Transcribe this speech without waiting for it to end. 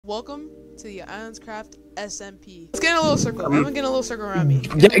welcome to the Islandscraft SMP. Let's get in a little circle. Everyone get in a little circle around me.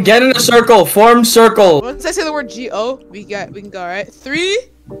 Get in a circle. Form circle. Once I say the word G-O, we can go, alright? 3,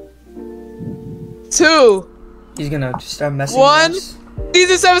 2, He's gonna start messing 1. us.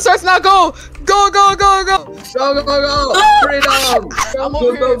 Season 7 starts now. Go! Go, go, go, go! Go, go, go! Freedom! I'm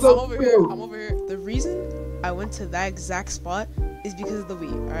over here. The reason I went to that exact spot is because of the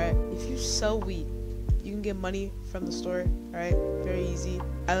wheat, alright? If you sell wheat, you can get money from the store, alright? Very easy.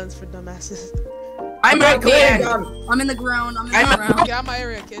 Islands for dumbasses. I'm at the end. I'm in the ground. Get out of my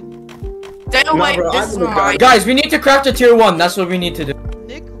area, kid. Stay away. This is mine. Guys, we need to craft a tier 1. That's what we need to do.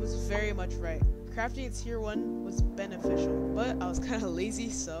 Nick was very much right. Crafting a tier 1 was beneficial, but I was kind of lazy,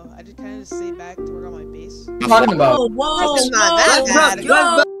 so I just kind of stayed back to work on my base. What are you talking about? Whoa, It's not that bad.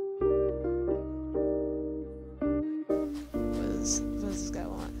 Let's What does this guy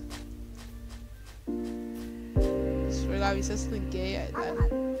want? I swear to God, he says something gay.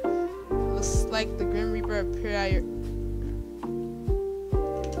 Looks like the Grim Reaper appeared at your.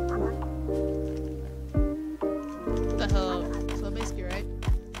 What the hell? So basically, right?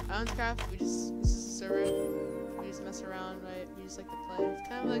 Islandscraft, this is a server. We just mess around, right? We just like to play. It's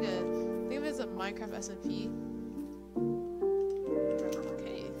kind of like think of it as a Minecraft SMP.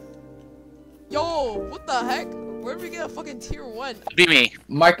 Okay. Yo, what the heck? Where did we get a fucking tier 1? Be me.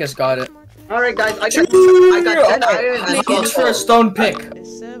 Marcus got it. Alright guys, I got 10 iron and Thanks for a stone pick.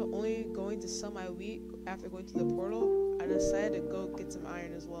 Instead of only going to sell my wheat after going through the portal, I decided to go get some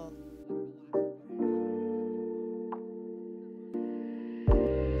iron as well.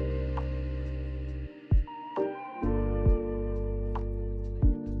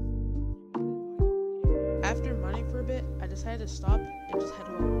 After mining for a bit, I decided to stop and just head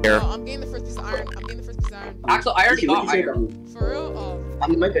home. Here. Oh, I'm getting the first piece of iron. Actually, I already got iron. For real? Oh. I'm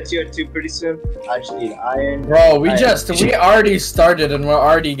gonna make a tier 2 pretty soon. I just need iron. Bro, we already started and we're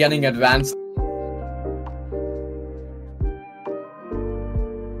already getting advanced.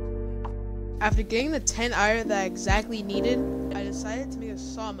 After getting the 10 iron that I exactly needed, I decided to make a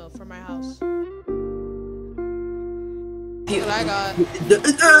sawmill for my house. What I got.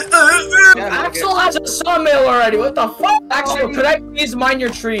 Axel has a sawmill already. What the fuck? Axel, could I please mine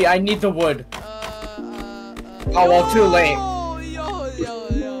your tree? I need the wood. Oh, well, too late. Yo.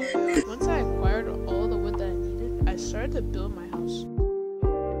 Once I acquired all the wood that I needed, I started to build my house.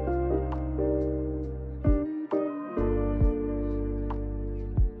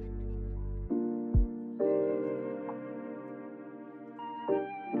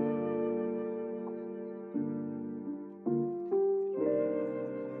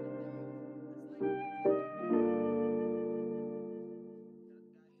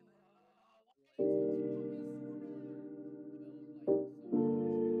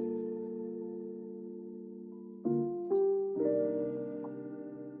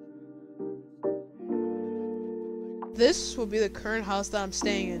 This will be the current house that I'm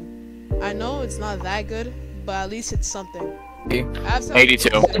staying in. I know it's not that good, but at least it's something. 82.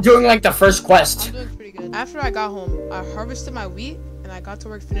 I'm doing like the first quest. I'm doing pretty good. After I got home, I harvested my wheat and I got to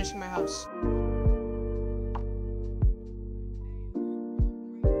work finishing my house.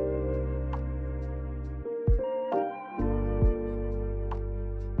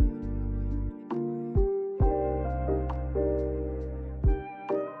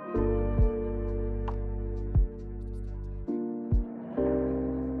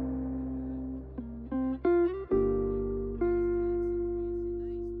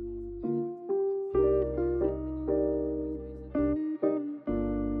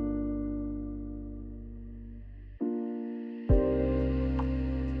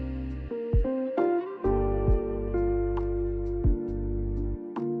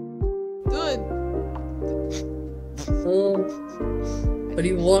 What do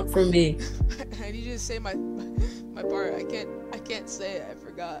you want from me? I need you to say my part. I can't say it. I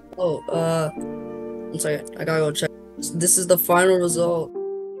forgot. Oh, one second. I gotta go check. This is the final result.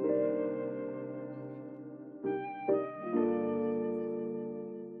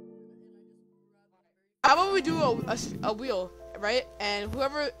 How about we do a wheel, right? And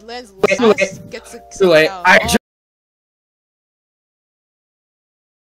whoever lands Wait. last gets to Too late. out. I